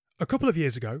A couple of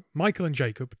years ago, Michael and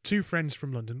Jacob, two friends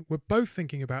from London, were both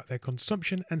thinking about their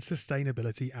consumption and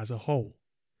sustainability as a whole.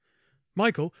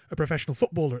 Michael, a professional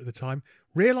footballer at the time,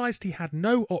 realised he had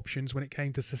no options when it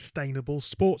came to sustainable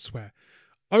sportswear.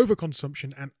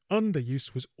 Overconsumption and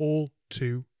underuse was all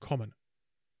too common.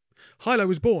 Hilo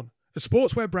was born, a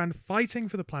sportswear brand fighting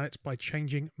for the planet by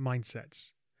changing mindsets.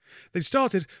 They've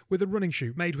started with a running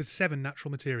shoe made with 7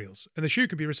 natural materials, and the shoe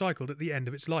can be recycled at the end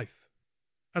of its life.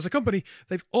 As a company,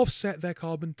 they've offset their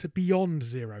carbon to beyond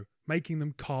zero, making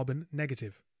them carbon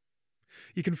negative.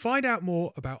 You can find out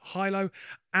more about Hilo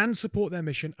and support their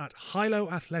mission at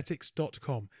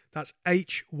hiloathletics.com. That's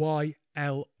HYLO.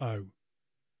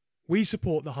 We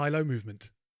support the Hilo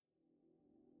movement.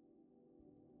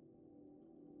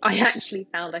 I actually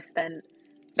found I spent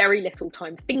very little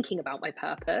time thinking about my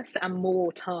purpose and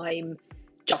more time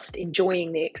just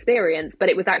enjoying the experience. But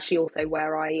it was actually also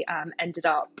where I ended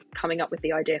up coming up with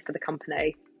the idea for the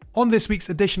company. On this week's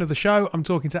edition of the show, I'm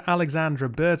talking to Alexandra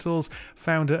Birtles,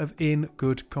 founder of In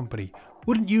Good Company.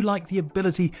 Wouldn't you like the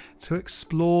ability to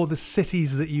explore the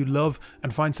cities that you love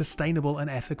and find sustainable and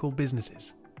ethical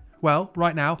businesses? Well,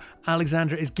 right now,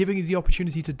 Alexandra is giving you the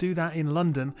opportunity to do that in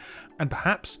London and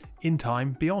perhaps in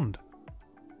time beyond.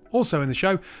 Also in the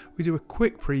show, we do a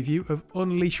quick preview of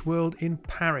Unleash World in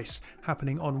Paris,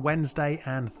 happening on Wednesday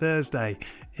and Thursday.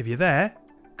 If you're there,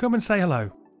 come and say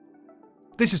hello.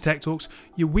 This is Tech Talks,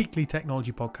 your weekly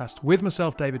technology podcast with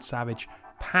myself, David Savage,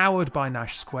 powered by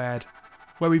Nash Squared,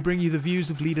 where we bring you the views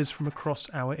of leaders from across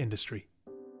our industry.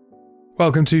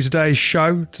 Welcome to today's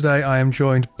show. Today I am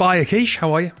joined by Akish.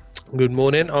 How are you? Good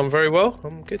morning. I'm very well.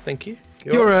 I'm good, thank you.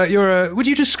 Would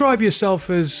you describe yourself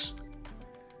as?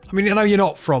 I mean, I know you're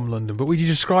not from London, but would you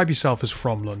describe yourself as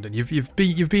from London? You've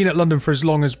been at London for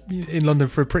in London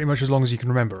for pretty much as long as you can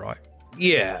remember, right?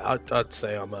 Yeah, I'd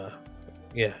say I'm a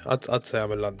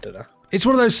Londoner. It's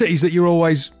one of those cities that you're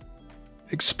always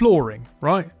exploring,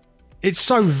 right? It's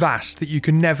so vast that you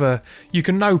can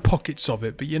know pockets of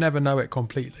it, but you never know it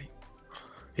completely.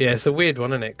 Yeah, it's a weird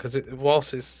one, isn't it? Because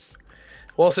whilst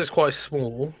it's quite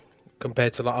small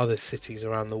compared to like other cities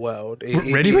around the world,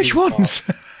 really, which ones?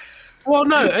 Well,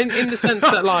 no, in the sense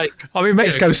that like I mean,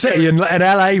 Mexico City and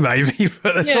LA maybe,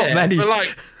 but there's not many. But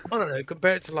like I don't know,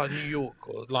 compared to like New York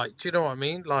or like, do you know what I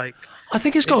mean? Like, I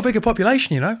think it's got a bigger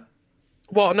population, you know.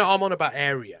 Well, no, I'm on about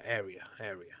area.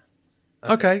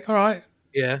 Okay, all right.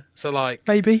 Yeah, so like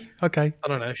maybe okay. I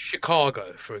don't know,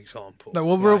 Chicago, for example. No,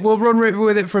 we'll run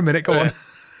with it for a minute. Go on.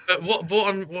 But what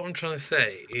I'm trying to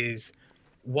say is,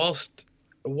 whilst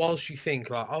you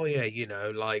think like, oh yeah, you know,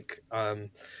 like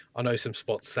I know some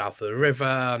spots south of the river,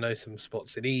 I know some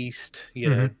spots in east, you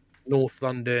know, North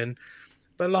London,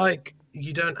 but like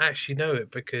you don't actually know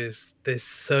it because there's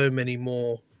so many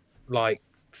more like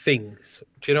things.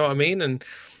 Do you know what I mean? And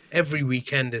every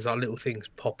weekend there's like little things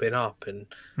popping up, and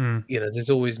you know, there's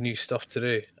always new stuff to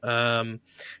do. And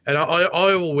I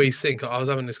always think, I was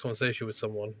having this conversation with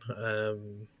someone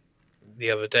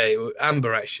the other day,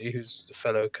 Amber actually, who's a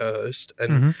fellow co-host,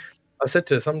 and I said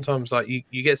to her, sometimes like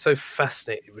you get so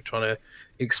fascinated with trying to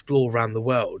explore around the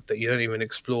world that you don't even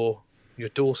explore your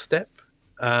doorstep.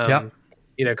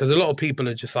 You know, because a lot of people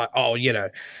are just like, oh, you know,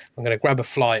 I'm going to grab a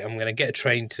flight, I'm going to get a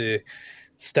train to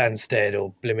Stansted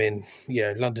or blimmin', you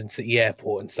know, London City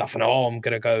Airport and stuff, and I'm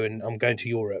going to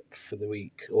Europe for the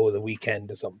week or the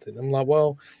weekend or something. I'm like,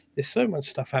 well, there's so much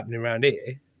stuff happening around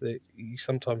here that you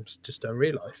sometimes just don't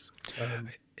realise.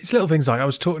 It's little things like, I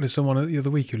was talking to someone the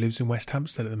other week who lives in West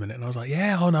Hampstead at the minute, and I was like,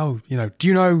 yeah, oh no, you know, do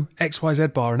you know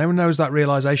XYZ bar? And everyone knows that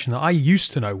realisation that I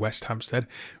used to know West Hampstead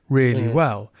really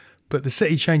well, but the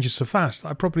city changes so fast,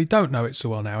 I probably don't know it so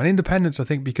well now. And independents, I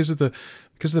think, because of the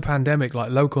pandemic,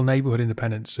 like local neighbourhood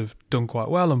independents have done quite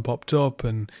well and popped up.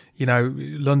 And, you know,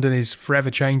 London is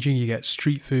forever changing. You get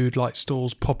street food like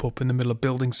stalls pop up in the middle of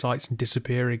building sites and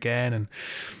disappear again.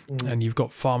 And you've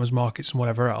got farmers markets and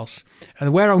whatever else.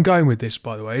 And where I'm going with this,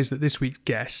 by the way, is that this week's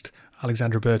guest,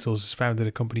 Alexandra Birtles, has founded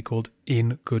a company called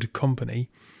In Good Company.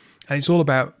 And it's all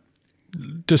about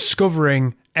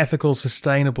discovering ethical,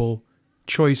 sustainable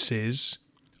choices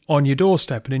on your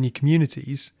doorstep and in your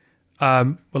communities.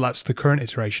 Well, that's the current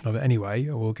iteration of it anyway.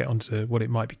 We'll get onto what it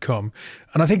might become.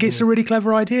 And I think it's a really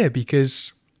clever idea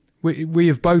because we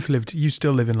have both lived, you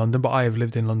still live in London, but I have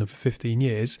lived in London for 15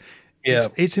 years. Yeah.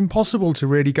 It's impossible to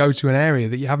really go to an area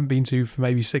that you haven't been to for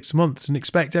maybe 6 months and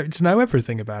expect to know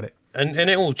everything about it. And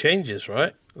it all changes,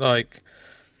 right? Like,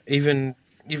 even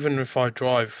if I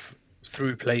drive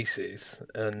through places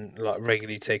and like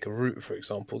regularly take a route, for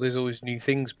example, there's always new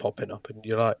things popping up, and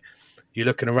you're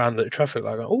looking around at the traffic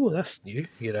like, oh, that's new,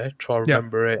 you know, try to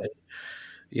remember it, and,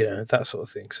 you know, that sort of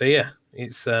thing. So yeah,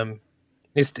 it's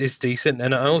It's decent,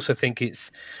 and I also think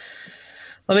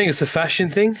I think it's a fashion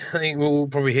thing. I think we'll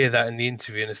probably hear that in the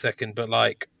interview in a second, but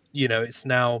like, it's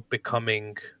now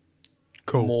becoming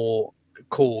Cool. more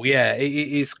cool. Yeah, it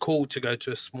is cool to go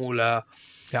to a smaller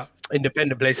Yeah.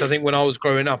 independent place. I think when I was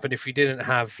growing up, and if you didn't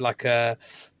have like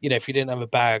if you didn't have a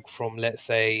bag from, let's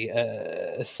say,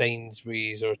 a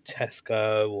Sainsbury's or a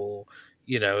Tesco or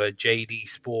a JD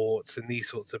Sports and these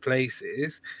sorts of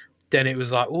places, then it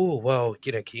was like, oh well,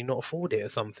 can you not afford it or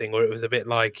something? Or it was a bit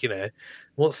like,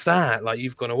 what's that? Like,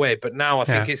 you've gone away. But now I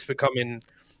think Yeah. it's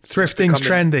Thrifting's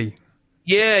becoming trendy.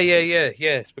 yeah.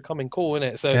 It's becoming cool, isn't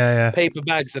it? So Yeah, yeah. paper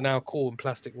bags are now cool, and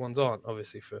plastic ones aren't,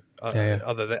 obviously, for Yeah,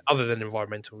 other than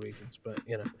environmental reasons. But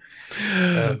yeah.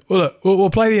 Well, look, we'll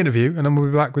play the interview, and then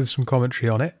we'll be back with some commentary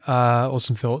on it, or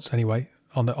some thoughts anyway,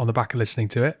 on the back of listening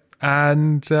to it.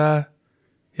 And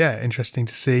yeah, interesting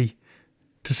to see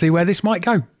where this might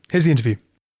go. Here's the interview.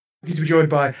 You're to be joined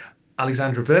by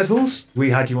Alexandra Birtles. We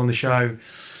had you on the show,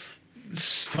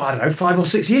 I don't know, 5 or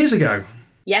 6 years ago.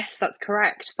 Yes, that's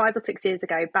correct. 5 or 6 years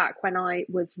ago, back when I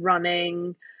was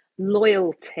running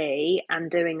loyalty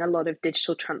and doing a lot of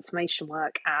digital transformation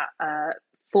work at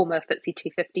former FTSE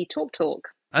 250 TalkTalk.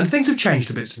 And things have changed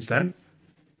a bit since then.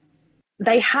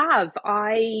 They have.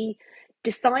 I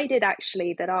decided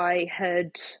actually that I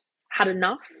had had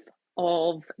enough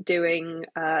of doing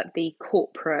the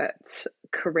corporate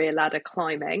career ladder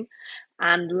climbing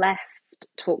and left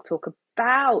TalkTalk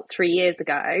about 3 years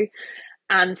ago.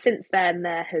 And since then,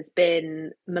 there has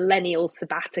been millennial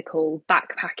sabbatical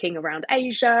backpacking around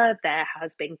Asia. There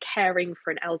has been caring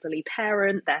for an elderly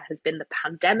parent. There has been the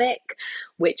pandemic,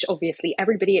 which obviously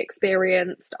everybody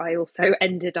experienced. I also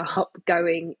ended up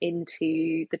going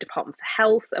into the Department for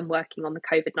Health and working on the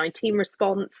COVID-19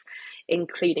 response,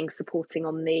 including supporting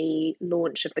on the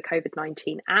launch of the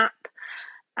COVID-19 app.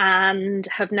 And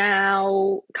have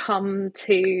now come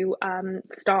to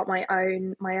start my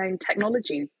own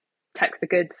technology tech for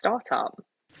good startup.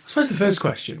 I suppose the first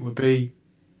question would be,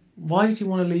 why did you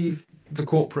want to leave the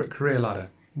corporate career ladder?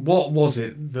 What was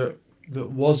it that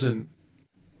wasn't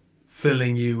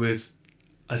filling you with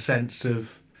a sense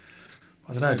of,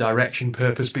 I don't know, direction,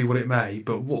 purpose, be what it may?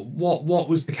 But what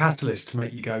was the catalyst to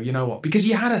make you go, you know what? Because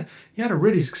you had a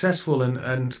really successful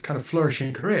and kind of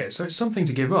flourishing career, so it's something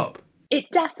to give up. It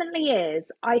definitely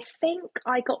is. I think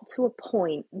I got to a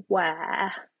point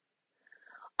where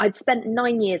I'd spent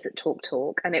 9 years at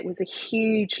TalkTalk, and it was a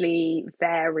hugely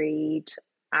varied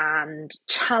and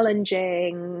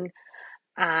challenging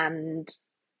and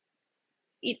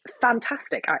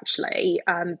fantastic, actually,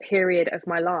 period of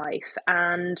my life.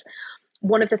 And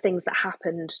one of the things that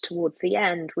happened towards the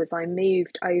end was I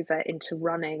moved over into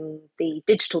running the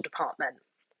digital department.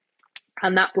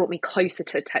 And that brought me closer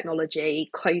to technology,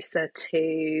 closer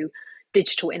to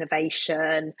digital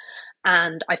innovation,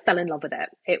 and I fell in love with it.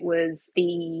 It was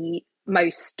the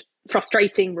most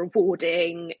frustrating,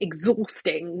 rewarding,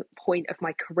 exhausting point of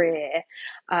my career,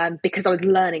 because I was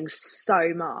learning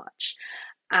so much.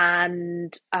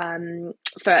 And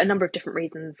for a number of different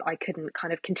reasons, I couldn't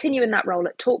kind of continue in that role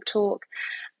at TalkTalk.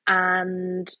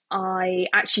 And I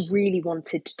actually really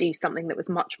wanted to do something that was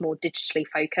much more digitally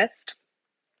focused.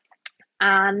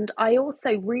 And I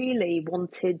also really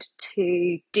wanted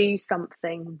to do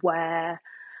something where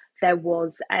there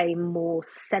was a more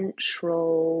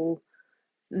central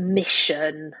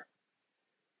mission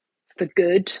for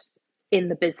good in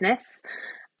the business,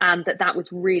 and that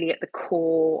was really at the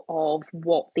core of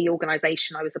what the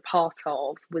organization I was a part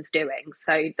of was doing.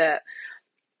 So that,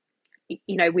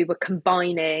 we were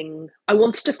combining, I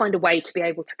wanted to find a way to be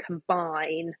able to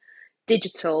combine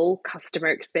digital customer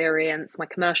experience, my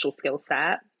commercial skill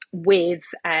set, with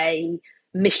a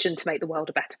mission to make the world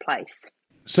a better place.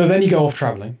 So then you go off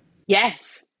traveling.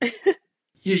 Yes.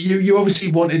 You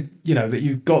obviously wanted, that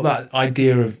you got that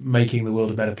idea of making the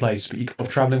world a better place, but you go off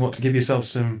traveling, to give yourself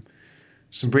some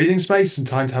breathing space, some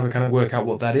time to have a kind of work out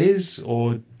what that is,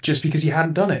 or just because you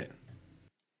hadn't done it?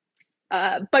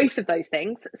 Both of those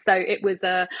things. So it was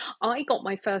I got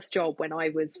my first job when I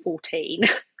was 14.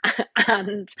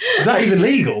 And is that even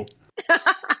legal?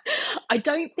 I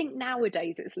don't think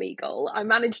nowadays it's legal. I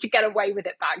managed to get away with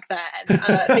it back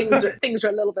then. Things were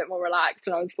a little bit more relaxed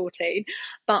when I was 14.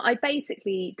 But I'd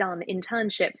basically done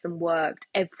internships and worked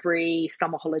every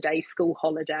summer holiday, school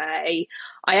holiday.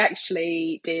 I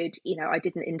actually did an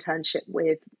internship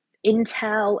with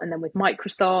Intel and then with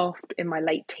Microsoft in my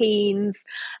late teens,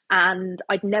 and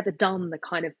I'd never done the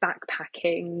kind of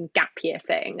backpacking gap year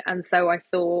thing. And so I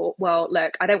thought, well,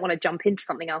 look, I don't want to jump into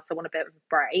something else. I want a bit of a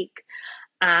break.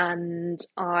 And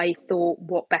I thought,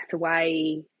 what better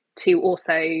way to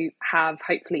also have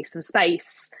hopefully some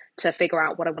space to figure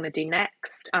out what I want to do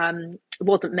next. It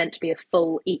wasn't meant to be a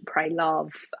full eat, pray,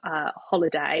 love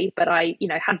holiday, but I,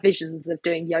 had visions of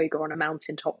doing yoga on a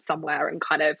mountaintop somewhere, and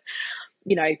kind of,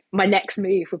 my next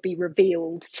move would be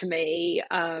revealed to me.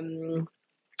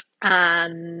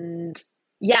 And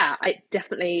yeah, I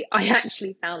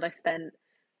actually found I spent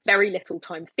very little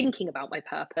time thinking about my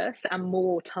purpose and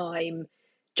more time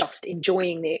just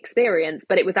enjoying the experience.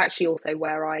 But it was actually also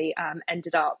where I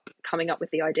ended up coming up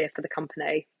with the idea for the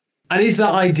company. And is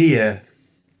that idea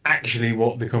actually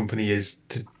what the company is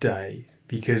today?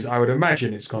 Because I would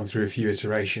imagine it's gone through a few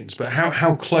iterations, but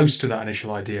how close to that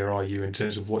initial idea are you in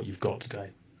terms of what you've got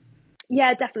today?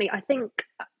 Yeah, definitely. I think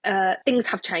things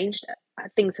have changed.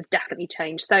 Things have definitely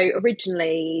changed. So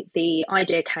originally the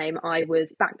idea came, I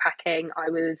was backpacking, I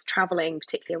was traveling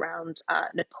particularly around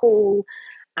Nepal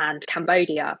and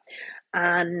Cambodia.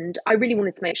 And I really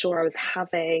wanted to make sure I was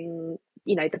having,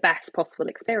 the best possible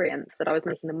experience, that I was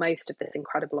making the most of this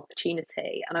incredible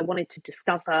opportunity. And I wanted to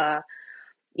discover,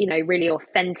 really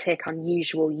authentic,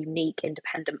 unusual, unique,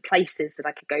 independent places that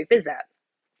I could go visit.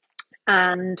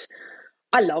 And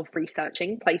I love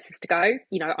researching places to go.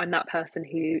 I'm that person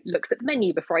who looks at the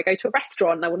menu before I go to a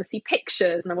restaurant, and I want to see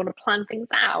pictures and I want to plan things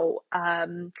out.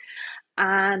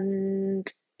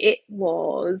 And it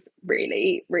was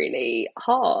really, really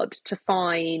hard to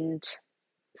find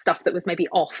stuff that was maybe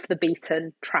off the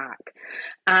beaten track.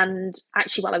 And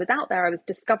actually, while I was out there, I was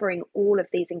discovering all of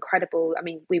these incredible,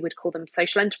 we would call them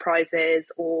social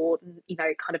enterprises, or,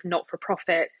 kind of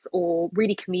not-for-profits, or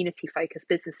really community-focused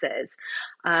businesses.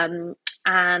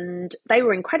 And they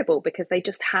were incredible because they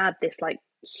just had this like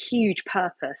huge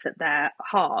purpose at their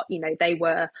heart. They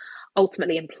were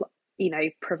ultimately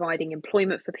providing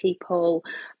employment for people,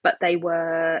 but they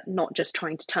were not just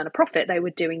trying to turn a profit, they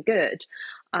were doing good.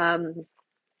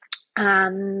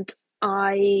 And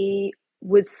I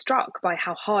was struck by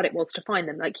how hard it was to find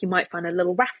them. Like, you might find a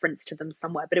little reference to them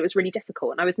somewhere, but it was really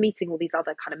difficult. And I was meeting all these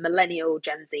other kind of millennial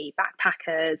Gen Z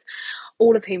backpackers,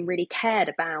 all of whom really cared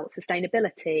about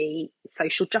sustainability,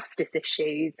 social justice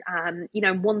issues, and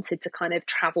wanted to kind of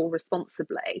travel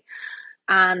responsibly.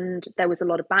 And there was a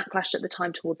lot of backlash at the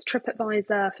time towards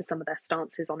TripAdvisor for some of their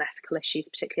stances on ethical issues,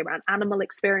 particularly around animal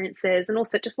experiences. And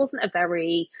also, it just wasn't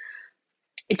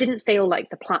it didn't feel like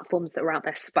the platforms that were out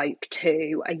there spoke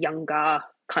to a younger,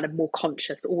 kind of more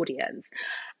conscious audience.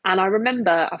 And I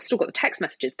remember, I've still got the text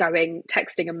messages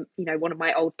texting one of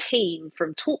my old team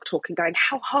from TalkTalk and going,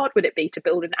 how hard would it be to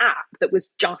build an app that was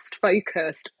just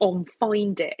focused on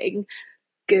finding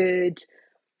good,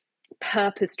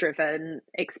 purpose-driven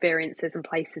experiences and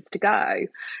places to go?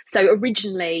 So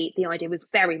originally, the idea was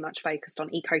very much focused on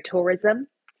ecotourism.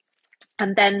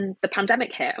 And then the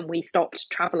pandemic hit and we stopped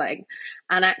traveling.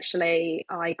 And actually,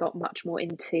 I got much more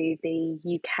into the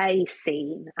UK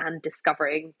scene and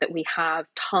discovering that we have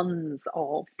tons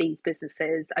of these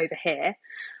businesses over here.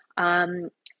 And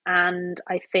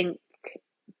I think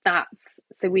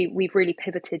so we've really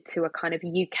pivoted to a kind of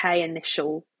UK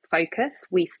initial focus.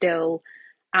 We still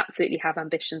absolutely have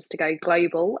ambitions to go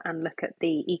global and look at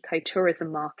the ecotourism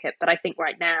market. But I think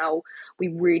right now we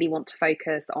really want to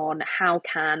focus on how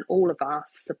can all of us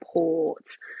support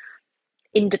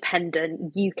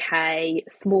independent UK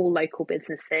small local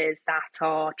businesses that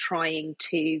are trying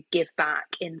to give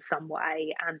back in some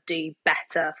way and do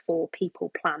better for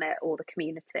people, planet, or the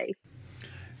community.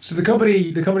 So the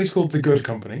company's called The Good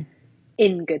Company.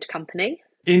 In Good Company.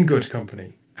 In Good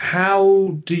Company.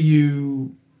 How do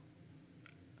you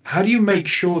make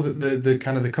sure that the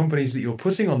kind of the companies that you're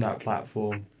putting on that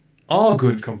platform are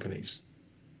good companies?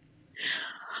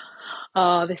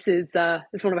 This is one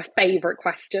of my favourite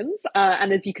questions,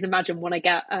 and as you can imagine, one I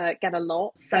get a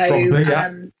lot. So probably,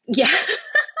 yeah. Yeah.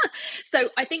 So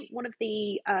I think one of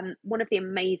the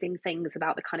amazing things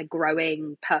about the kind of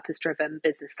growing purpose-driven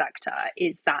business sector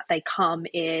is that they come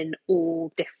in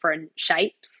all different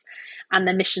shapes and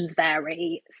their missions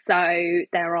vary. So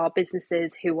there are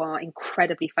businesses who are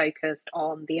incredibly focused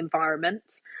on the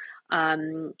environment,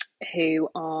 who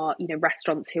are,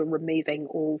 restaurants who are removing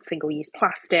all single-use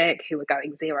plastic, who are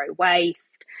going zero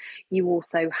waste. You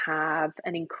also have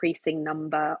an increasing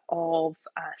number of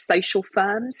social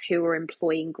firms who are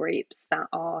employing groups that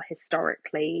are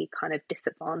historically kind of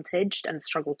disadvantaged and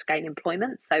struggle to gain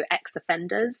employment, so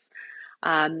ex-offenders,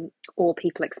 or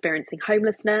people experiencing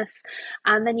homelessness.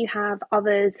 And then you have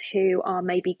others who are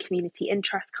maybe community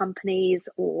interest companies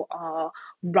or are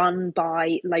run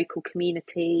by local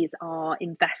communities, are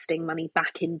investing money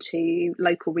back into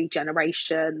local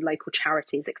regeneration, local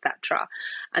charities, etc.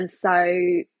 And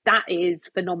so that is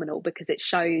phenomenal because it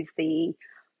shows the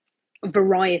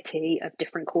variety of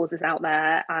different causes out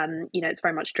there. It's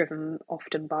very much driven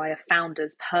often by a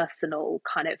founder's personal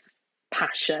kind of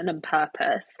passion and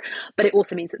purpose, but it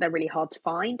also means that they're really hard to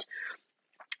find.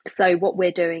 So what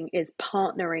we're doing is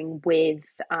partnering with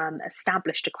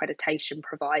established accreditation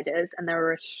providers, and there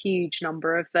are a huge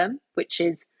number of them, which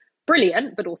is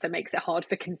brilliant, but also makes it hard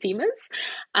for consumers.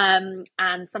 And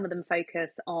some of them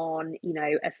focus on,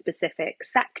 a specific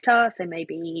sector, so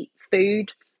maybe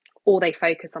food, or they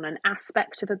focus on an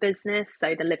aspect of a business.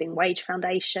 So the Living Wage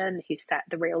Foundation, who set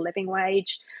the real living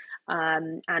wage,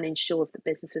 and ensures that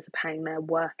businesses are paying their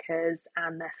workers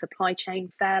and their supply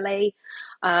chain fairly,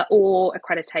 or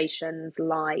accreditations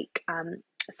like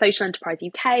Social Enterprise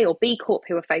UK or B Corp,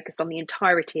 who are focused on the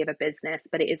entirety of a business,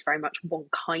 but it is very much one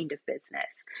kind of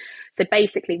business. So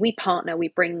basically, we partner, we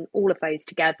bring all of those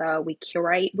together, we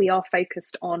curate, we are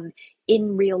focused on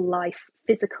in real life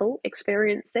physical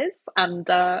experiences. And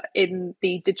in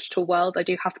the digital world, I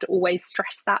do have to always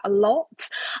stress that a lot,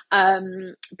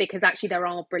 because actually there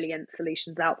are brilliant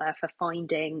solutions out there for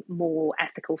finding more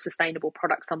ethical, sustainable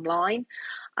products online.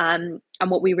 And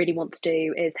what we really want to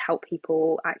do is help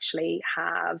people actually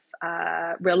have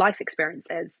real life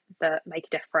experiences that make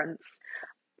a difference.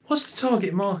 What's the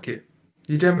target market,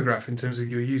 your demographic in terms of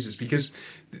your users? Because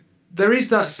there is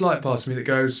that slight part of me that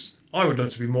goes, I would love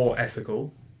to be more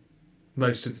ethical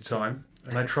most of the time,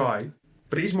 and I try,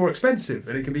 but it is more expensive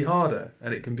and it can be harder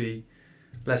and it can be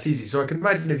less easy. So I can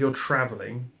imagine if you're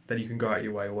traveling, then you can go out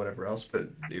your way or whatever else, but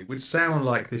it would sound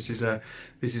like this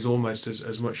is almost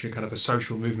as much a kind of a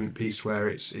social movement piece where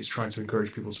it's trying to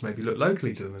encourage people to maybe look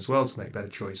locally to them as well to make better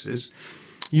choices.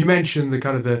 You mentioned the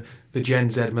kind of the Gen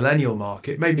Z millennial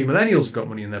market. Maybe millennials have got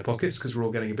money in their pockets because we're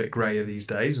all getting a bit greyer these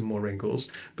days and more wrinkles.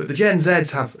 But the Gen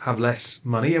Zs have less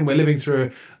money, and we're living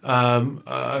through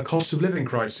a cost of living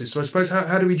crisis. So I suppose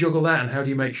how do we juggle that, and how do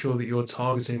you make sure that you're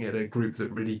targeting at a group that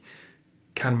really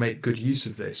can make good use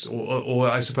of this, or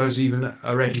I suppose even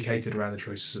are educated around the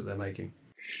choices that they're making?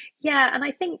 Yeah, and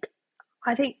I think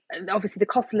obviously the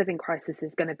cost of living crisis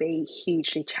is going to be is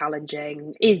hugely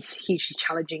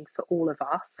challenging for all of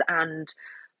us.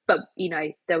 But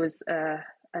there was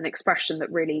an expression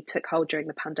that really took hold during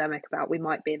the pandemic about we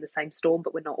might be in the same storm,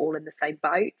 but we're not all in the same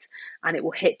boat, and it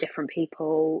will hit different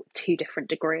people to different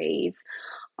degrees.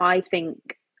 I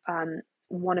think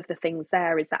one of the things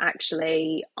there is that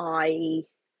actually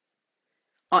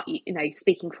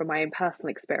speaking from my own personal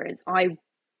experience, I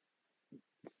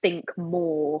think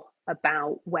more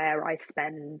about where I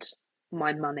spend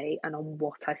my money and on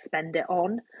what I spend it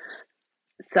on.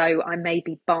 So I may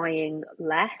be buying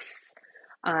less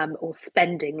or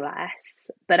spending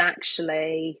less, but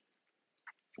actually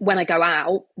when I go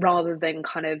out, rather than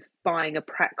kind of buying a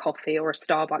Pret coffee or a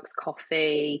Starbucks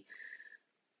coffee,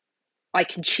 I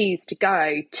can choose to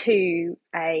go to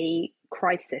a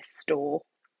Crisis store.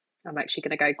 I'm actually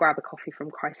going to go grab a coffee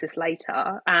from Crisis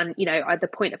later. And, the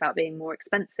point about being more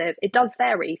expensive, it does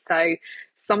vary. So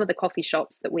some of the coffee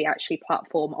shops that we actually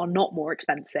platform are not more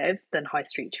expensive than high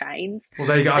street chains. Well,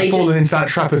 there you go. I've fallen into that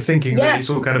trap of thinking that it's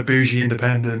all kind of bougie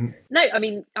independent. No, I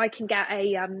mean, I can get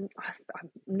I'm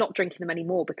not drinking them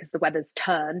anymore because the weather's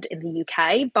turned in the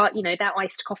UK, but, their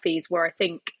iced coffees were, I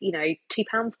think,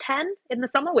 £2.10 in the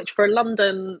summer, which for a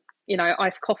London,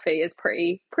 iced coffee is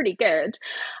pretty good.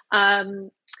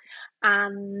 And,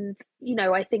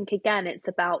 I think, again, it's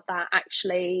about that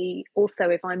actually also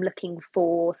if I'm looking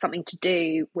for something to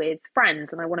do with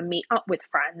friends and I want to meet up with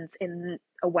friends in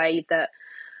a way that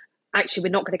actually we're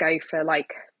not going to go for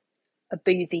like a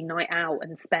boozy night out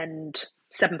and spend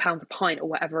 £7 a pint or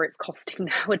whatever it's costing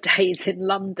nowadays in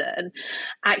London.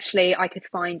 Actually, I could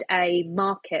find a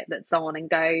market that's on and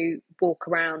go walk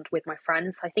around with my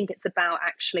friends. So I think it's about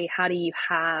actually how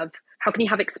can you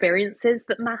have experiences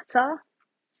that matter?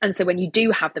 And so when you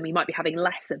do have them, you might be having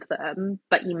less of them,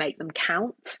 but you make them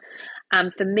count.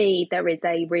 And for me, there is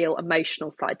a real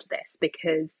emotional side to this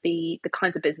because the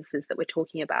kinds of businesses that we're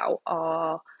talking about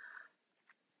are,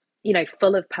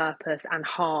 full of purpose and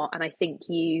heart. And I think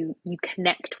you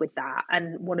connect with that.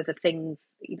 And one of the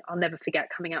things I'll never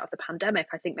forget coming out of the pandemic,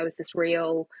 I think there was this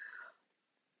real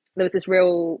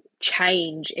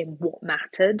change in what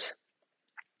mattered,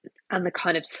 and the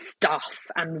kind of stuff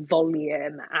and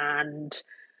volume and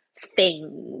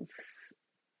things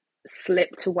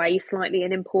slipped away slightly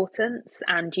in importance.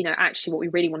 And actually what we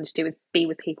really wanted to do is be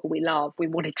with people we love. We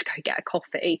wanted to go get a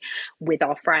coffee with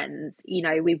our friends.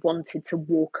 We wanted to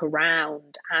walk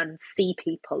around and see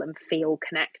people and feel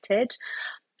connected.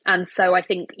 And so I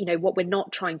think what we're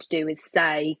not trying to do is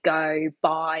say go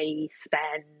buy,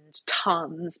 spend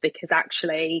tons, because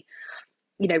actually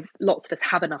lots of us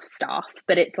have enough stuff,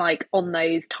 but it's like on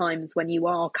those times when you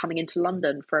are coming into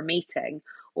London for a meeting,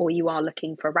 or you are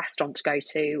looking for a restaurant to go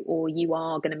to, or you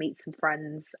are going to meet some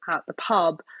friends at the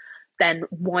pub, then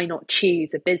why not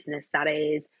choose a business that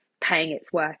is paying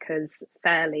its workers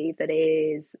fairly, that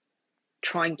is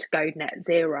trying to go net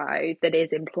zero, that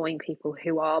is employing people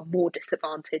who are more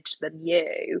disadvantaged than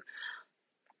you,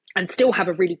 and still have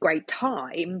a really great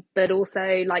time, but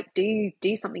also like do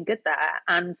something good there,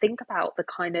 and think about the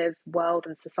kind of world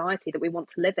and society that we want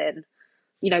to live in.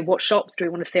 What shops do we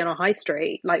want to see on our high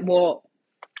street? Like what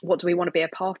do we want to be a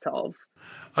part of?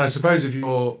 I suppose if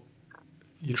you're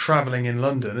traveling in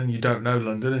London and you don't know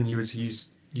London and you were to use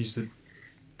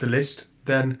the list,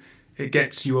 then it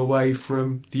gets you away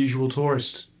from the usual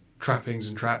tourist trappings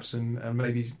and traps, and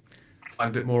maybe find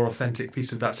a bit more authentic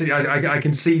piece of that city. I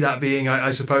can see that being,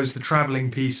 I suppose, the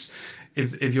traveling piece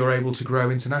if you're able to grow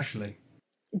internationally.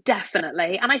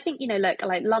 Definitely. And I think, look,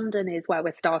 like London is where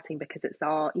we're starting because it's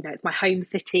it's my home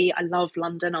city. I love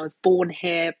London. I was born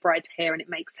here, bred here, and it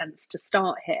makes sense to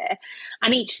start here.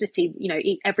 And each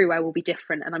city, everywhere will be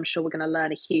different. And I'm sure we're going to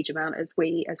learn a huge amount as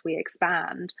we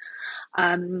expand.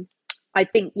 I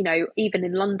think, even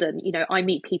in London, I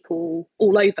meet people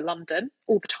all over London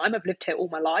all the time. I've lived here all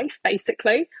my life,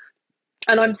 basically.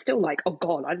 And I'm still like, oh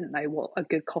God, I don't know what a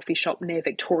good coffee shop near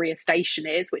Victoria Station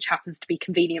is, which happens to be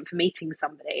convenient for meeting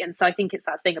somebody. And so I think it's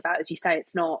that thing about, as you say,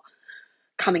 it's not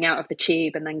coming out of the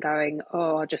tube and then going,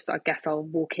 oh, I guess I'll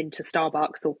walk into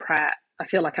Starbucks or Pret. I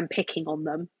feel like I'm picking on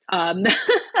them.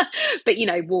 But,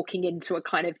 walking into a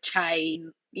kind of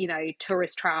chain,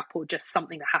 tourist trap or just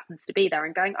something that happens to be there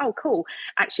and going, oh, cool.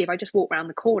 Actually, if I just walk around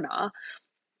the corner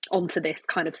onto this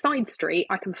kind of side street,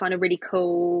 I can find a really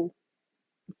cool,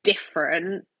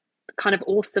 different, kind of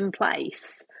awesome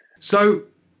place. So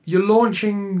you're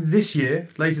launching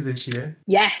later this year.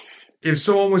 Yes. If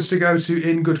someone was to go to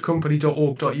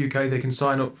ingoodcompany.org.uk, they can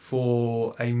sign up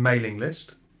for a mailing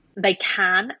list. They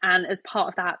can, and as part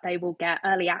of that, they will get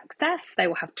early access. They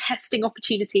will have testing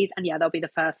opportunities, and they'll be the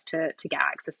first to get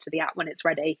access to the app when it's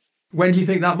ready. When do you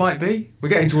think that might be? We're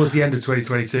getting towards the end of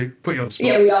 2022. Put you on the spot.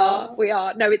 Yeah, we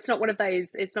are. No, it's not one of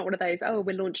those. It's not one of those. Oh,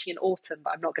 we're launching in autumn,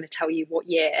 but I'm not going to tell you what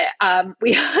year.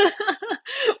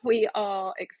 We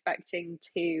are expecting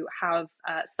to have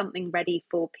something ready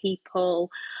for people.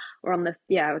 We're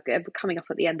we're coming up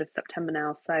at the end of September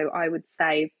now, so I would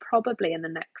say probably in the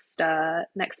next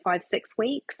 5-6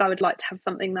 weeks, I would like to have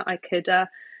something that I could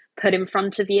put in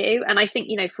front of you. And I think,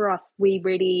 for us, we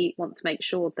really want to make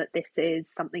sure that this is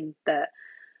something that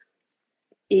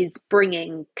is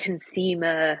bringing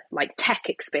consumer like tech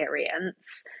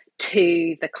experience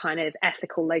to the kind of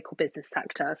ethical local business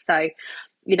sector. So,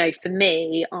 for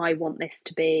me, I want this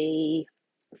to be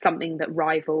something that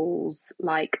rivals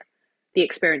like the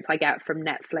experience I get from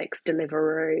Netflix,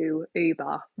 Deliveroo,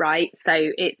 Uber, right? So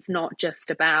it's not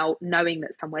just about knowing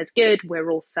that somewhere's good.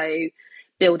 We're also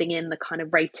building in the kind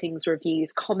of ratings,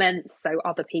 reviews, comments, so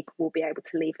other people will be able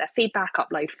to leave their feedback,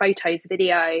 upload photos,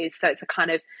 videos. So it's a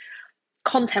kind of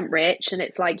content rich, and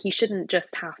it's like you shouldn't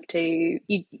just have to,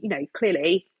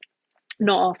 clearly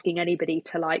not asking anybody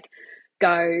to like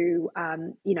go,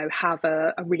 have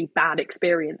a really bad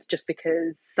experience just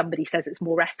because somebody says it's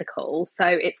more ethical. So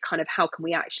it's kind of how can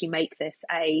we actually make this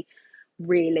a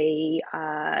really,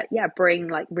 bring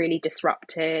like really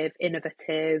disruptive,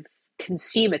 innovative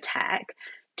consumer tech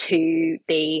to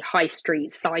the high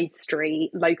street, side street,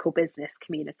 local business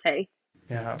community.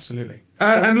 Yeah, absolutely.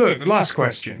 And look, last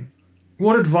question.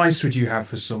 What advice would you have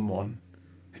for someone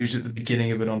who's at the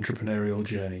beginning of an entrepreneurial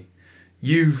journey?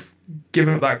 You've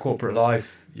given up that corporate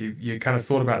life, you kind of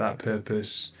thought about that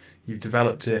purpose, you've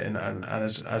developed it, and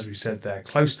as we said there,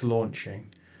 close to launching.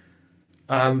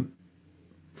 From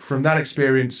that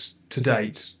experience to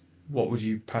date, what would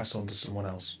you pass on to someone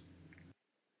else?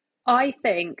 I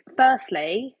think,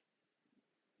 firstly,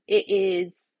 it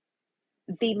is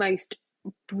the most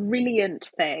brilliant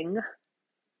thing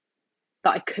that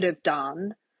I could have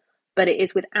done, but it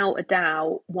is without a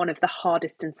doubt one of the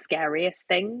hardest and scariest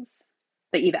things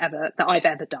that I've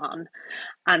ever done.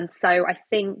 And so I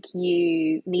think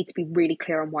you need to be really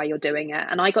clear on why you're doing it.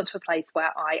 And I got to a place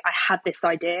where I had this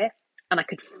idea and I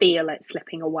could feel it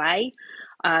slipping away.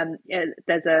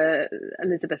 There's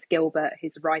Elizabeth Gilbert,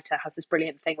 who's a writer, has this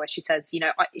brilliant thing where she says,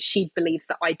 she believes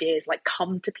that ideas like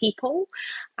come to people,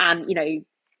 and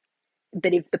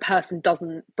that if the person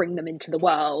doesn't bring them into the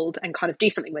world and kind of do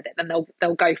something with it, then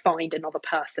they'll go find another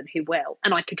person who will.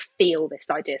 And I could feel this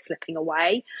idea slipping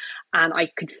away, and I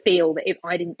could feel that if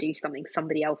I didn't do something,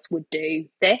 somebody else would do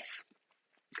this.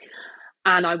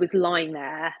 And I was lying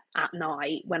there at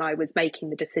night when I was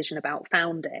making the decision about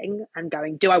founding and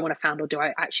going, do I want to found, or do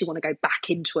I actually want to go back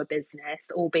into a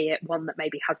business, albeit one that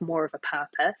maybe has more of a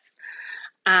purpose?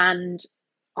 And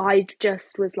I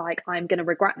just was like, I'm going to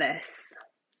regret this.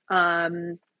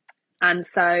 And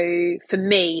so for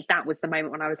me, that was the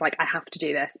moment when I was like, I have to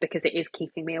do this because it is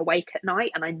keeping me awake at night.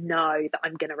 And I know that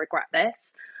I'm going to regret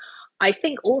this. I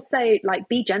think also, like,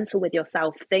 be gentle with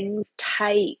yourself. Things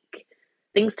take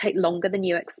longer than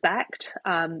you expect.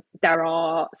 There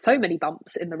are so many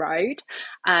bumps in the road.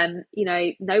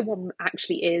 No one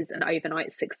actually is an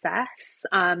overnight success.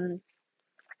 And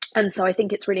so I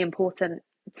think it's really important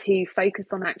to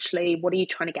focus on actually what are you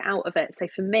trying to get out of it. So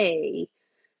for me,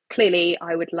 clearly,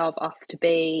 I would love us to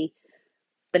be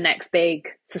the next big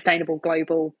sustainable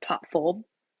global platform.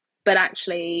 But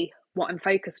actually, what I'm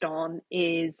focused on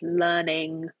is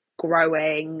learning,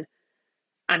 growing,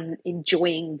 and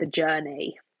enjoying the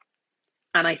journey.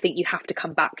 And I think you have to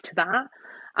come back to that.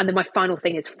 And then my final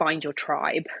thing is find your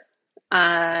tribe.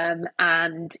 And,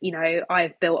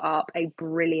 I've built up a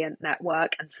brilliant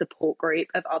network and support group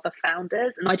of other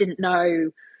founders. And I didn't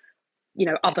know,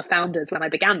 other founders when I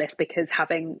began this, because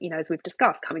having, as we've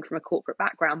discussed, coming from a corporate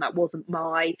background, that wasn't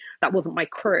my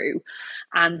crew.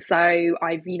 And so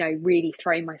I've, really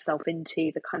thrown myself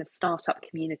into the kind of startup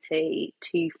community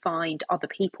to find other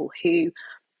people who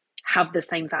have the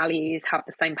same values, have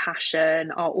the same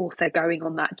passion, are also going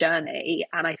on that journey.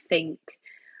 And I think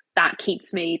that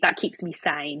keeps me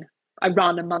sane. I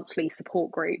run a monthly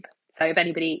support group. So if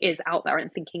anybody is out there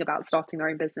and thinking about starting their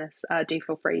own business, do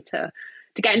feel free to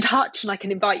get in touch, and I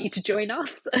can invite you to join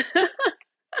us.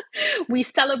 We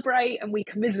celebrate and we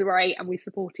commiserate and we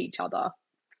support each other.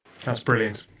 That's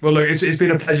brilliant. Well, look, it's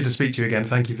been a pleasure to speak to you again.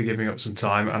 Thank you for giving up some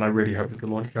time, and I really hope that the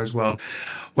launch goes well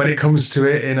when it comes to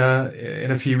it in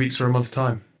a few weeks or a month's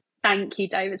time. Thank you,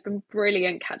 Dave. It's been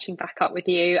brilliant catching back up with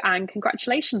you, and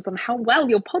congratulations on how well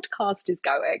your podcast is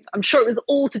going. I'm sure it was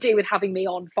all to do with having me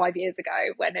on 5 years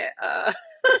ago when it...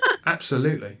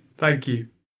 Absolutely. Thank you.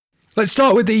 Let's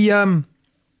start with the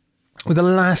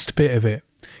last bit of it,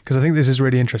 because I think this is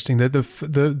really interesting. I don't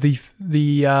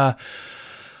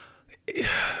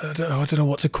know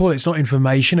what to call it. It's not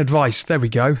information, advice. There we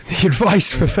go. The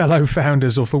advice for fellow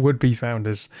founders or for would-be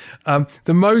founders.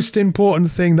 The most important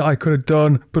thing that I could have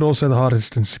done, but also the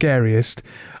hardest and scariest.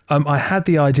 I had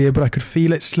the idea, but I could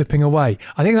feel it slipping away.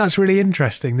 I think that's really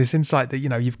interesting. This insight that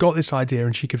you've got this idea,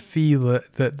 and she could feel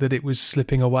that it was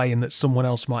slipping away, and that someone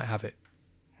else might have it.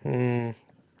 I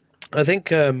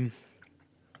think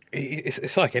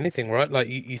it's like anything, right? Like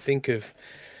you think of,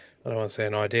 I don't want to say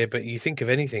an idea, but you think of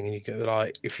anything and you go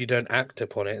like, if you don't act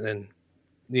upon it, then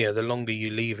the longer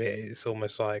you leave it, it's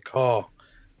almost like,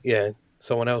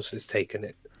 someone else has taken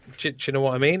it. Do you know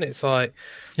what I mean? It's like,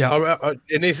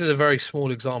 and this is a very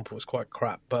small example. It's quite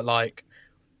crap, but like,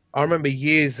 I remember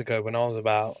years ago when I was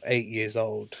about 8 years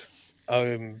old,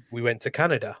 we went to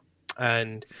Canada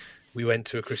and we went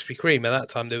to a Krispy Kreme. At that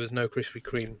time, there was no Krispy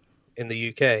Kreme in the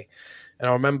UK. And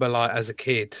I remember, like, as a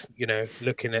kid,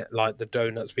 looking at, like, the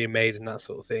donuts being made and that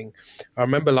sort of thing. I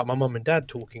remember, like, my mum and dad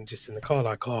talking just in the car,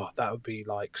 like, oh, that would be,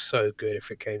 like, so good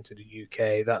if it came to the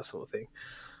UK, that sort of thing.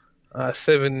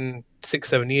 6,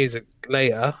 7 years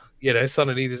later,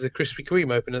 suddenly there's a Krispy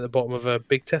Kreme open at the bottom of a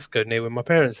big Tesco near where my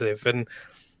parents live. And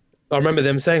I remember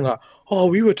them saying, like, oh,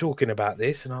 we were talking about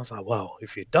this. And I was like, well,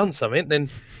 if you'd done something, then,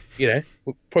 we'd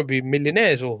probably be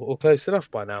millionaires or close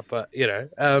enough by now. But,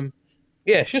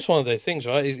 it's just one of those things,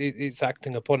 right? It's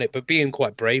acting upon it, but being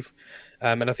quite brave.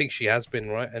 And I think she has been,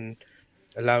 right? And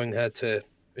allowing her to,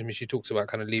 I mean, she talks about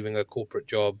kind of leaving a corporate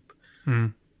job, not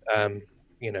kind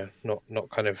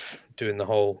of doing the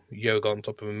whole yoga on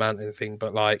top of a mountain thing,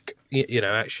 but like,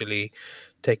 actually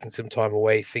taking some time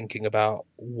away, thinking about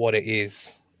what it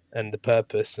is and the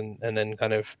purpose, and then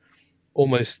kind of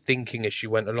almost thinking as she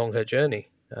went along her journey.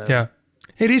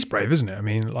 It is brave, isn't it? I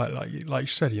mean, like you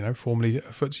said, formerly a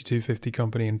FTSE 250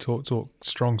 company, and talk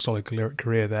strong, solid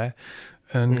career there,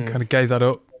 and kind of gave that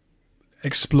up,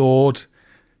 explored,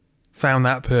 found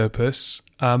that purpose.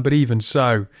 But even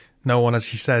so, no one, as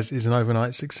she says, is an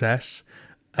overnight success.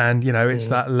 And, it's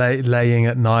that laying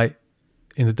at night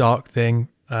in the dark thing,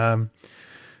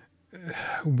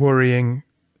 worrying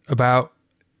about,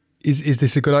 is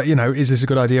this a good, is this a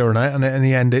good idea or not? And in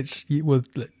the end,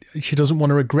 she doesn't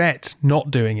want to regret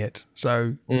not doing it.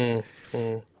 So,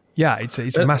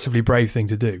 it's a massively brave thing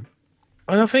to do.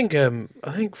 And I think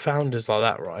founders like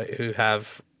that, right, who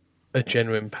have a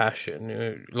genuine passion,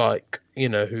 who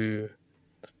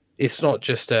it's not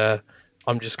just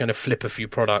I'm just going to flip a few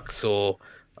products, or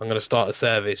I'm going to start a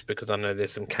service because I know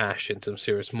there's some cash and some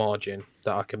serious margin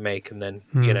that I can make, and then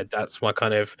that's my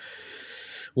kind of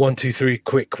 1, 2, 3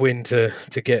 quick win to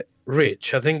get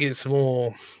rich. I think it's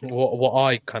more what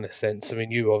I kind of sense. I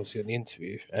mean, you obviously in the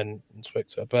interview and spoke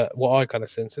to her, but what I kind of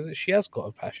sense is that she has got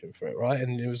a passion for it, right?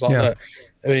 And it was like that.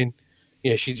 I mean,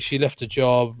 she left a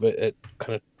job at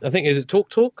kind of, I think, is it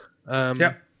Talk?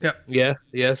 Yeah.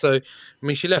 So, I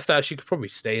mean, she left that. She could probably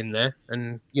stay in there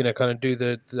and kind of do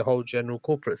the whole general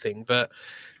corporate thing. But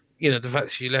the fact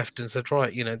that she left and said,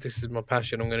 right, this is my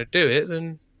passion, I'm going to do it.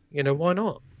 Then why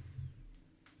not?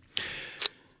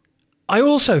 I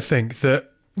also think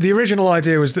that the original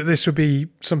idea was that this would be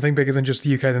something bigger than just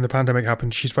the UK. Then the pandemic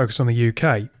happened. She's focused on the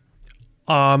UK.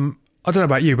 I don't know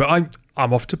about you, but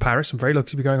I'm off to Paris. I'm very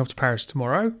lucky to be going off to Paris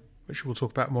tomorrow, which we'll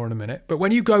talk about more in a minute. But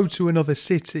when you go to another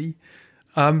city,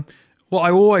 what I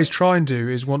always try and do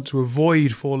is want to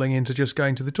avoid falling into just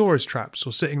going to the tourist traps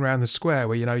or sitting around the square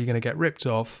where you're going to get ripped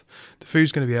off, the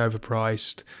food's going to be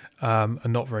overpriced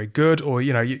and not very good, or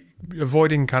you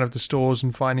avoiding kind of the stores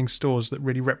and finding stores that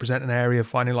really represent an area,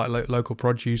 finding like local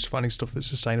produce, finding stuff that's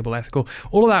sustainable, ethical.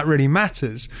 All of that really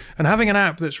matters, and having an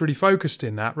app that's really focused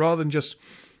in that rather than just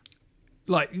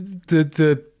like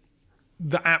the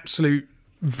absolute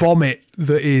vomit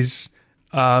that is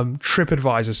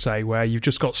TripAdvisor, say, where you've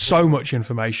just got so much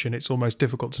information it's almost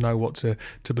difficult to know what to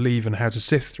believe and how to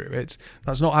sift through it.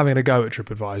 That's not having a go at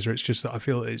TripAdvisor. It's just that I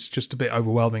feel it's just a bit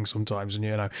overwhelming sometimes, and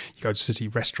you go to city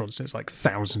restaurants and it's like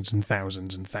thousands and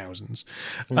thousands and thousands.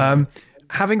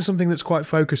 Having something that's quite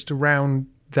focused around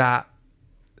that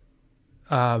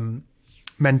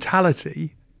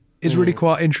mentality is really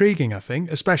quite intriguing, I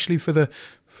think, especially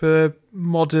for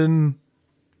modern,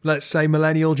 let's say,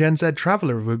 millennial Gen Z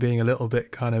traveller, if we're being a little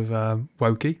bit kind of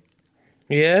wokey.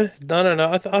 Yeah,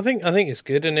 no. I think it's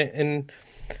good, and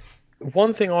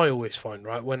one thing I always find,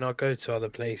 right, when I go to other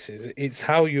places, it's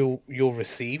how you're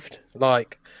received.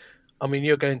 Like, I mean,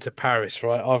 you're going to Paris,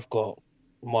 right? I've got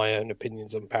my own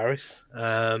opinions on Paris.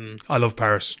 I love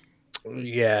Paris.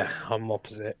 Yeah, I'm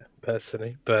opposite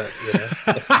personally, but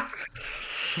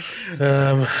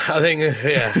I think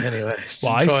anyway.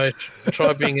 Why?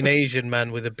 Try being an Asian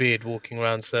man with a beard walking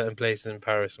around certain places in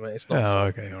Paris, mate. It's not fun,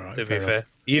 okay, all right. to be fair.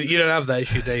 You don't have that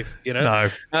issue, Dave, No.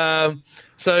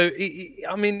 So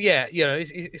I mean,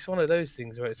 it's one of those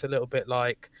things where it's a little bit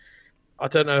like, I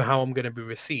don't know how I'm going to be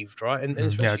received, right? And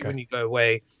especially when you go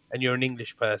away and you're an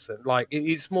English person, like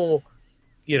it's more,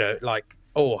 like,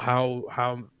 oh,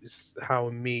 how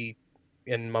me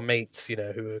and my mates, who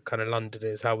are kind of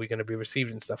Londoners, how are we going to be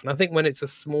received and stuff. And I think when it's a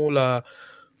smaller,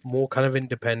 more kind of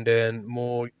independent,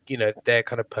 more, their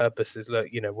kind of purpose is, look,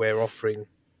 we're offering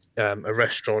a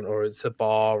restaurant, or it's a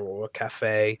bar or a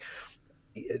cafe,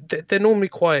 they're normally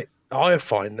quite, I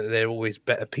find that they're always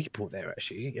better people there,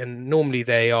 actually. And normally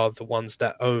they are the ones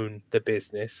that own the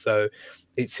business. So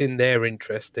it's in their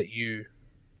interest that you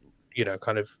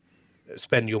kind of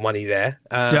spend your money there.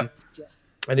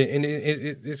 And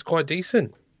it's quite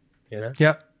decent,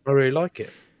 Yeah, I really like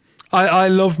it. I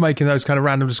love making those kind of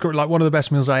random discoveries. Like, one of the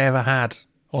best meals I ever had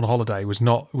on holiday was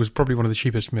probably one of the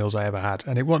cheapest meals I ever had,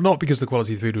 and it was not because the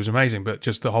quality of the food was amazing, but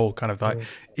just the whole kind of like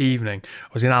evening. I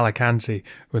was in Alicante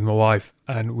with my wife,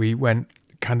 and we went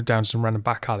kind of down some random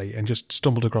back alley and just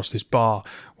stumbled across this bar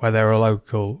where there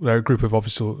were a group of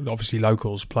obviously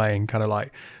locals playing kind of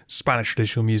like Spanish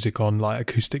traditional music on like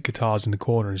acoustic guitars in the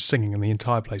corner and singing, and the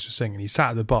entire place was singing. He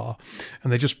sat at the bar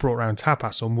and they just brought around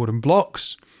tapas on wooden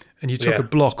blocks, and you took a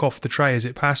block off the tray as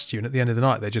it passed you, and at the end of the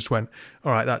night they just went,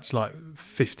 all right, that's like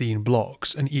 15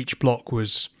 blocks, and each block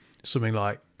was something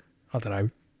like, I don't know,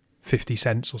 50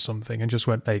 cents or something, and just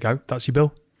went, there you go, that's your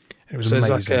bill. And it was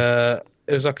amazing.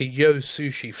 It was like a Yo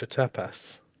Sushi for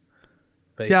tapas.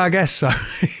 Basically. Yeah, I guess so.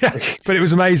 But it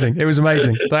was amazing. It was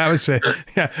amazing. The atmosphere.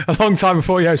 Yeah, a long time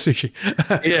before Yo Sushi.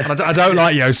 Yeah. And I don't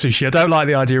like Yo Sushi. I don't like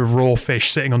the idea of raw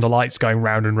fish sitting under lights going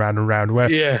round and round and round,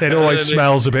 where it always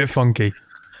smells a bit funky.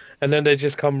 And then they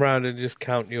just come round and just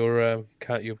count your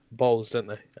bowls, don't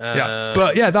they?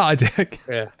 But that idea.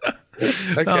 Yeah.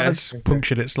 Okay. That's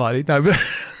punctured it slightly. No, but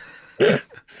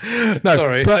no.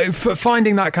 Sorry. But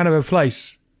finding that kind of a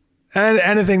place, and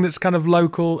anything that's kind of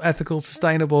local, ethical,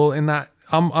 sustainable, in that,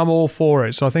 I'm all for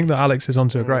it. So I think that Alex is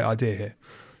onto a great idea here.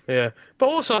 Yeah, but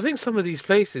also I think some of these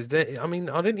places, I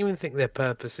didn't even think their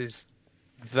purpose is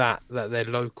that they're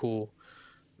locally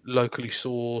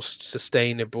sourced,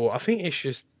 sustainable. I think it's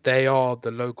just they are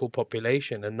the local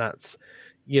population, and that's,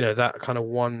 that kind of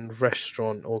one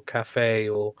restaurant or cafe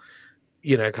or,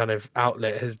 kind of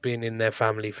outlet has been in their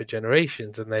family for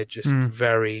generations, and they're just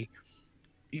very,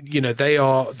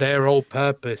 their whole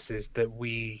purpose is that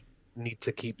we need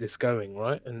to keep this going,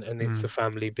 right? And it's a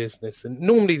family business, and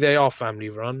normally they are family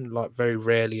run. Like very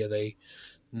rarely are they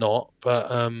not.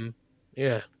 But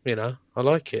yeah, I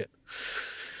like it.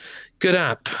 Good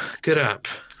app.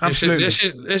 Absolutely.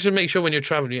 Let's just make sure when you're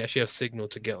traveling you actually have signal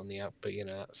to get on the app. But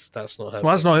that's not her.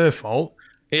 Well, that's not her fault.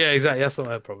 Yeah, exactly. That's not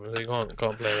her problem. You can't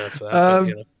blame her for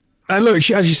that. And look,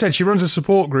 as you said, she runs a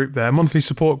support group there, a monthly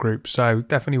support group. So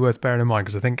definitely worth bearing in mind,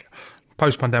 because I think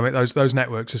post-pandemic, those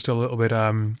networks are still a little bit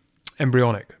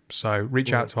embryonic. So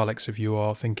reach out to Alex if you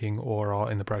are thinking or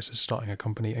are in the process of starting a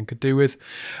company and could do with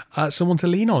someone to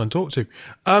lean on and talk to.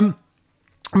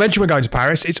 I mentioned we're going to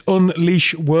Paris. It's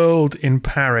Unleash World in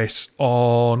Paris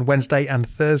on Wednesday and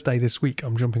Thursday this week.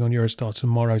 I'm jumping on Eurostar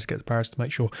tomorrow to get to Paris to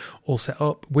make sure all set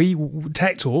up.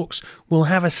 Tech Talks will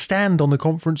have a stand on the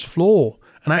conference floor,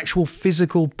 an actual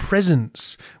physical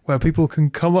presence where people can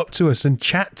come up to us and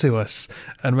chat to us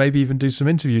and maybe even do some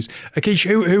interviews. Akish,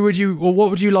 who would you, or what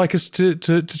would you like us to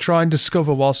try and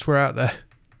discover whilst we're out there?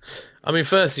 I mean,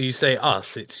 firstly, you say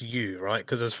us, it's you, right?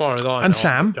 Because as far as I know... And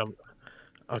Sam.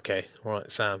 Okay,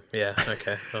 right, Sam. Yeah,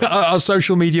 okay. Our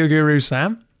social media guru,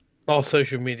 Sam. Oh,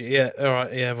 social media. Yeah, all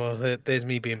right. Yeah, well, there's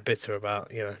me being bitter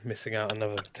about, missing out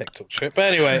another Tech Talk trip.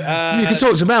 But anyway... you can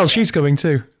talk to Mel. She's coming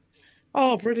too.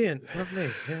 Oh, brilliant. Lovely.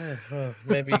 Yeah. Well,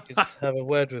 maybe you could have a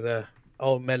word with her.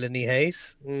 Old Melanie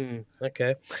Hayes.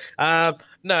 Okay.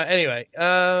 No, anyway.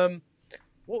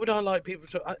 What would I like people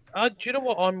to... do you know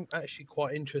what I'm actually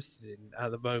quite interested in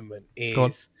at the moment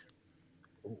is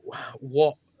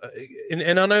what...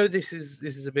 and I know this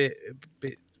is a bit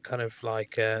kind of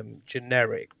like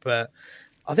generic, but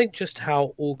I think just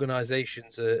how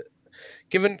organizations are,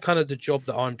 given kind of the job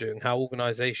that I'm doing, how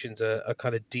organizations are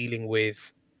kind of dealing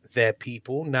with their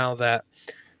people now that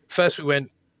first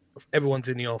everyone's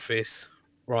in the office,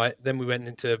 right? Then we went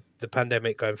into the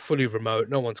pandemic going fully remote.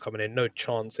 No one's coming in. No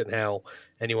chance in hell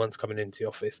anyone's coming into the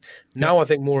office. Now I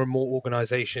think more and more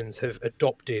organizations have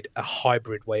adopted a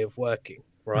hybrid way of working,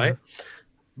 right?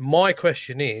 My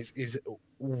question is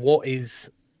what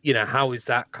is, how is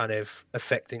that kind of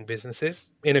affecting businesses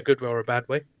in a good way or a bad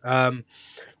way?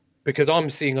 Because I'm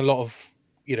seeing a lot of,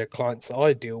 clients that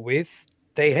I deal with,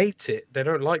 they hate it. They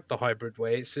don't like the hybrid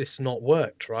way. It's just not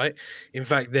worked, right? In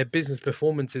fact, their business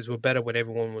performances were better when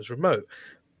everyone was remote.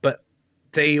 But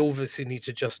they obviously need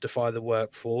to justify the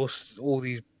workforce, all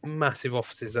these massive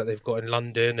offices that they've got in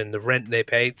London and the rent they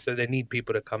paid. So they need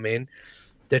people to come in.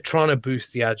 They're trying to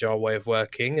boost the agile way of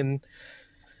working. And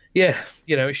yeah,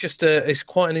 it's just it's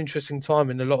quite an interesting time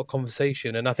and a lot of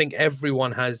conversation. And I think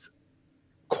everyone has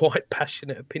quite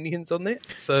passionate opinions on it.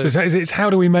 So it's how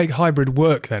do we make hybrid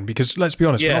work then? Because let's be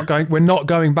honest, we're not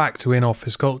going back to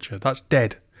in-office culture. That's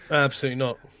dead. Absolutely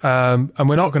not. And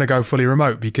we're not going to go fully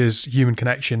remote because human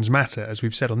connections matter, as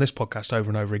we've said on this podcast over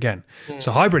and over again.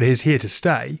 So hybrid is here to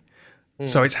stay.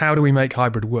 So it's how do we make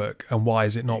hybrid work, and why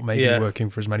is it not maybe working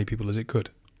for as many people as it could?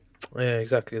 Yeah,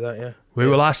 exactly that. Yeah, we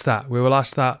will ask that. We will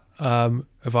ask that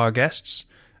of our guests.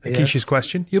 Akish's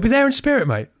question. You'll be there in spirit,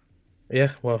 mate.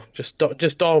 Yeah, well, just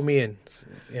dial me in.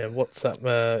 WhatsApp,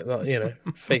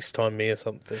 FaceTime me or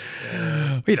something.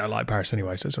 We don't like Paris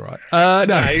anyway, so it's all right.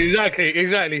 No,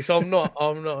 exactly. So I'm not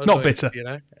annoyed, not bitter.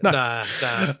 No. Nah.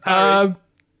 Paris,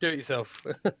 do it yourself.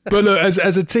 But look,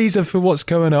 as a teaser for what's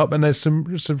coming up, and there's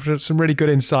some really good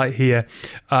insight here.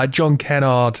 John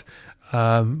Kennard,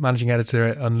 managing editor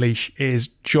at Unleash, is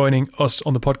joining us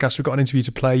on the podcast. We've got an interview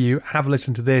to play you. Have a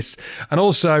listen to this, and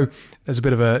also there's a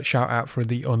bit of a shout out for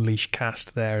the Unleash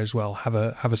cast there as well. Have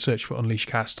a search for Unleash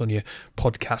cast on your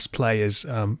podcast players.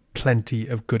 Plenty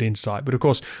of good insight, but of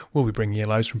course we'll be bringing you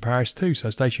loads from Paris too.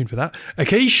 So stay tuned for that.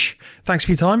 Akish, thanks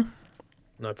for your time.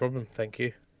 No problem. Thank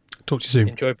you. Talk to you soon.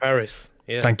 Enjoy Paris.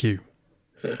 Yeah. Thank you.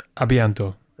 A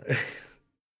bientôt.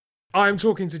 I'm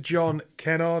talking to John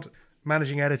Kennard,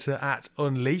 managing editor at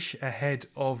Unleash, ahead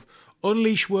of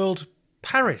Unleash World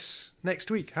Paris next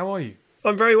week. How are you?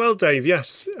 I'm very well, Dave.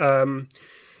 Yes.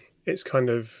 It's kind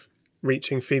of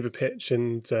reaching fever pitch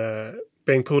and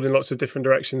being pulled in lots of different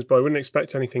directions, but I wouldn't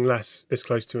expect anything less this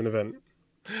close to an event.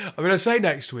 I mean, I say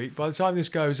next week. By the time this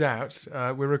goes out,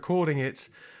 we're recording it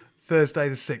Thursday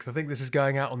the 6th. I think this is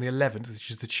going out on the 11th, which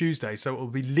is the Tuesday. So it will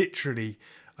be literally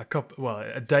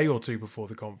a day or two before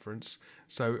the conference.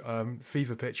 So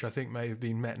fever pitch, I think, may have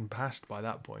been met and passed by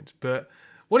that point. But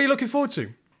what are you looking forward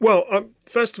to? Well,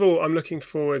 first of all, I'm looking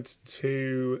forward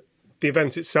to the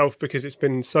event itself because it's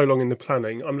been so long in the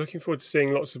planning. I'm looking forward to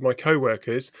seeing lots of my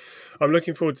co-workers. I'm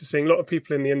looking forward to seeing a lot of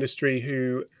people in the industry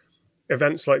who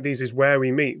events like these is where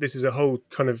we meet. This is a whole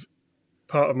kind of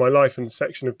part of my life and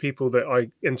section of people that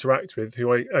I interact with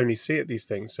who I only see at these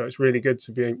things. So it's really good it's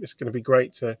going to be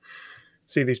great to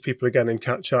see these people again and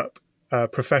catch up.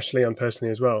 professionally and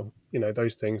personally as well.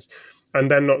 Those things, and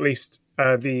then not least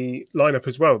the lineup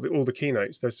as well. All the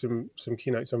keynotes. There's some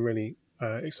keynotes I'm really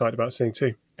excited about seeing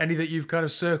too. Any that you've kind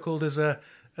of circled as a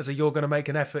you're going to make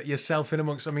an effort yourself in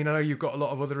amongst? I mean, I know you've got a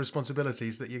lot of other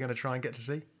responsibilities that you're going to try and get to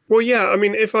see. Well, yeah. I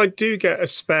mean, if I do get a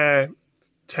spare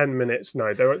 10 minutes,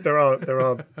 no, there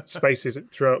are spaces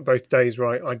throughout both days,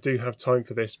 right? I do have time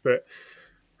for this, but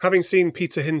having seen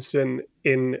Peter Hinson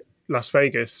in Las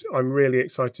Vegas, I'm really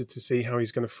excited to see how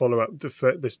he's going to follow up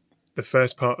the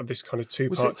first part of this kind of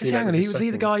two-part. Was he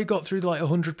the guy who got through like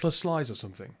 100 plus slides or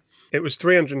something? It was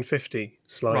 350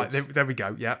 slides. Right, there we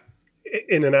go. Yeah.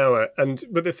 In an hour.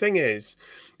 But the thing is,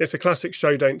 it's a classic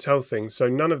show don't tell thing. So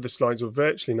none of the slides, or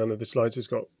virtually none of the slides, has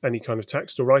got any kind of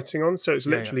text or writing on. So it's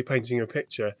literally painting you a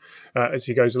picture as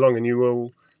he goes along, and you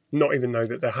will not even know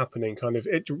that they're happening. Kind of,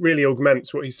 it really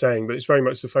augments what he's saying, but it's very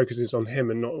much the focus is on him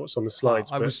and not what's on the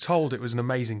slides. I was told it was an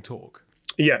amazing talk.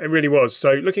 Yeah, it really was.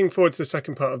 So looking forward to the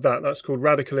second part of that. That's called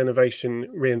Radical Innovation,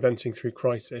 Reinventing Through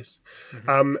Crisis.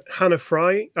 Mm-hmm. Hannah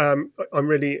Fry, I'm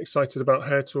really excited about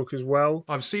her talk as well.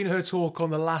 I've seen her talk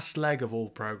on the last leg of all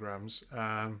programmes,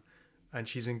 and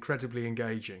she's incredibly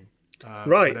engaging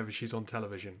whenever she's on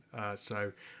television.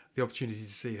 So the opportunity to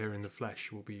see her in the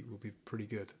flesh will be pretty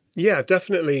good. Yeah,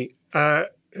 definitely.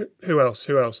 Who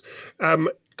else?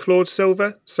 Claude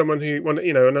Silver, someone who,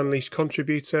 an Unleashed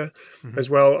contributor as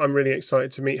well. I'm really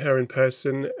excited to meet her in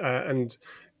person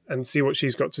and see what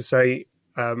she's got to say.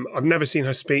 I've never seen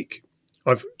her speak.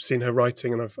 I've seen her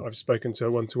writing, and I've spoken to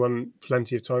her one-to-one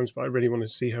plenty of times, but I really want to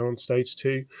see her on stage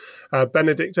too.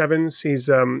 Benedict Evans, he's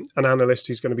an analyst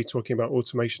who's going to be talking about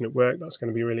automation at work. That's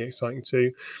going to be really exciting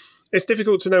too. It's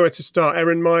difficult to know where to start.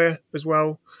 Erin Meyer as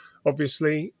well,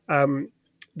 obviously.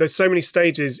 There's so many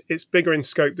stages. It's bigger in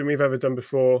scope than we've ever done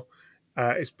before.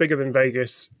 It's bigger than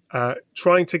Vegas.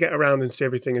 Trying to get around and see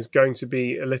everything is going to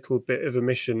be a little bit of a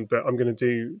mission, but I'm going to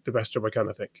do the best job I can,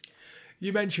 I think.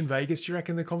 You mentioned Vegas. Do you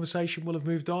reckon the conversation will have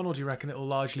moved on, or do you reckon it will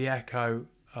largely echo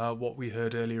what we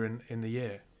heard earlier in the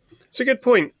year? It's a good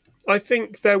point. I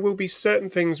think there will be certain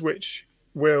things which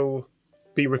will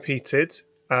be repeated,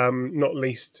 not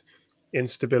least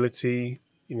instability,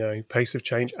 pace of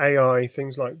change, AI,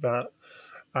 things like that.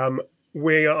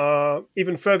 We are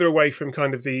even further away from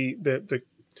kind of the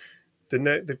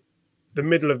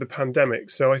middle of the pandemic,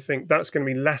 so I think that's going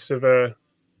to be less of a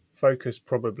focus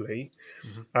probably.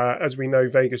 As we know,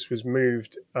 Vegas was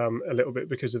moved a little bit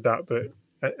because of that, but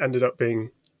ended up being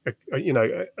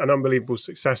an unbelievable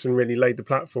success and really laid the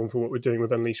platform for what we're doing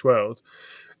with Unleashed World.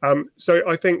 So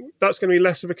I think that's going to be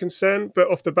less of a concern, but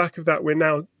off the back of that, we're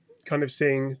now kind of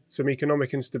seeing some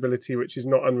economic instability, which is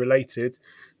not unrelated.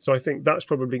 So I think that's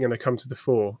probably going to come to the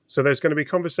fore. So there's going to be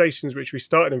conversations which we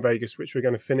started in Vegas, which we're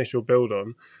going to finish or build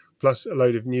on, plus a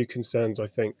load of new concerns, I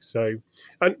think. So,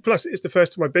 and plus it's the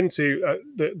first time I've been to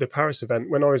the Paris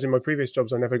event. When I was in my previous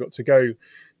jobs, I never got to go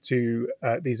to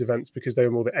these events because they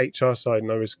were more the HR side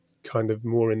and I was kind of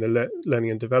more in the learning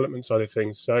and development side of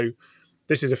things. So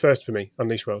this is a first for me,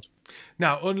 Unleashed World.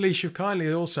 Now, Unleash have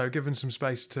kindly also given some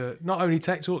space to not only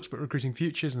Tech Talks, but Recruiting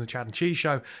Futures and the Chad and Cheese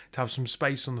Show to have some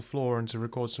space on the floor and to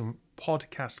record some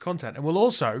podcast content. And we'll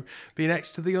also be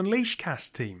next to the Unleash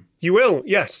cast team. You will,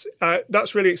 yes.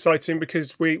 That's really exciting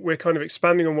because we're kind of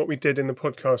expanding on what we did in the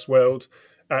podcast world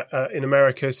in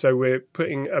America. So we're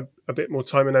putting a bit more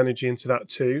time and energy into that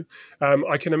too.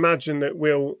 I can imagine that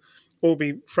we'll all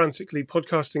be frantically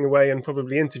podcasting away and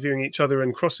probably interviewing each other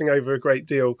and crossing over a great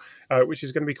deal, which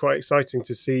is going to be quite exciting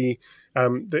to see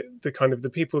the kind of the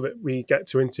people that we get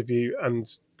to interview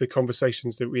and the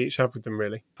conversations that we each have with them,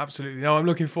 really. Absolutely. No, I'm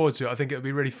looking forward to it. I think it'll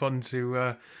be really fun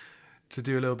to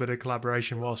do a little bit of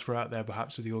collaboration whilst we're out there,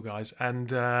 perhaps with your guys.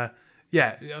 And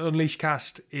Unleash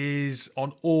Cast is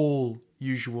on all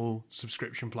usual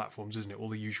subscription platforms, isn't it? All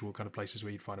the usual kind of places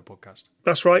where you'd find a podcast.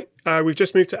 That's right. We've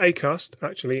just moved to Acast,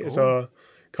 actually, as our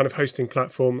kind of hosting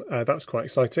platform. That's quite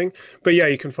exciting. But yeah,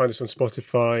 you can find us on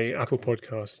Spotify, Apple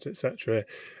Podcasts, etc.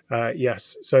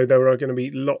 Yes, so there are going to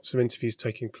be lots of interviews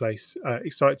taking place.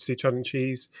 Excited to see Chad and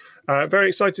Cheese. Very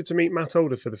excited to meet Matt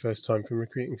Older for the first time from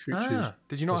Recruiting Futures.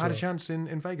 Did you not have a chance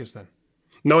in Vegas then?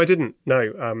 No, I didn't.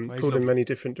 No, pulled in many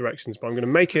different directions, but I'm going to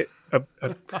make it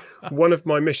one of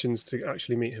my missions to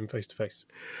actually meet him face to face.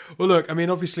 Well, look, I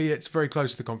mean, obviously it's very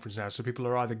close to the conference now, so people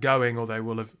are either going or they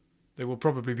will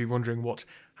probably be wondering what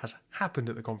has happened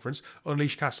at the conference.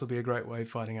 Unleash Cast will be a great way of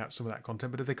finding out some of that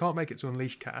content, but if they can't make it to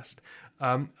Unleash Cast,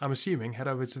 I'm assuming head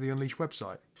over to the Unleash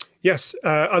website. Yes,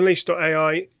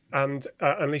 unleash.ai. and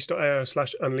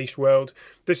unleash.ai/Unleash World.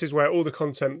 This is where all the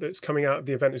content that's coming out of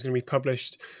the event is going to be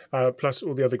published, plus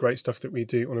all the other great stuff that we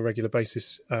do on a regular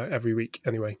basis every week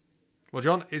anyway. Well,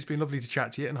 John, it's been lovely to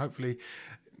chat to you, and hopefully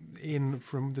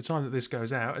from the time that this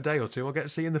goes out, a day or two, I'll get to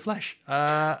see you in the flesh.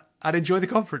 And enjoy the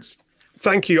conference.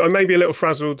 Thank you. I may be a little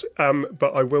frazzled,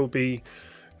 but I will be.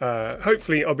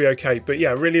 Hopefully I'll be okay. But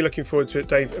yeah, really looking forward to it.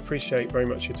 Dave, appreciate very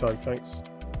much your time. Thanks.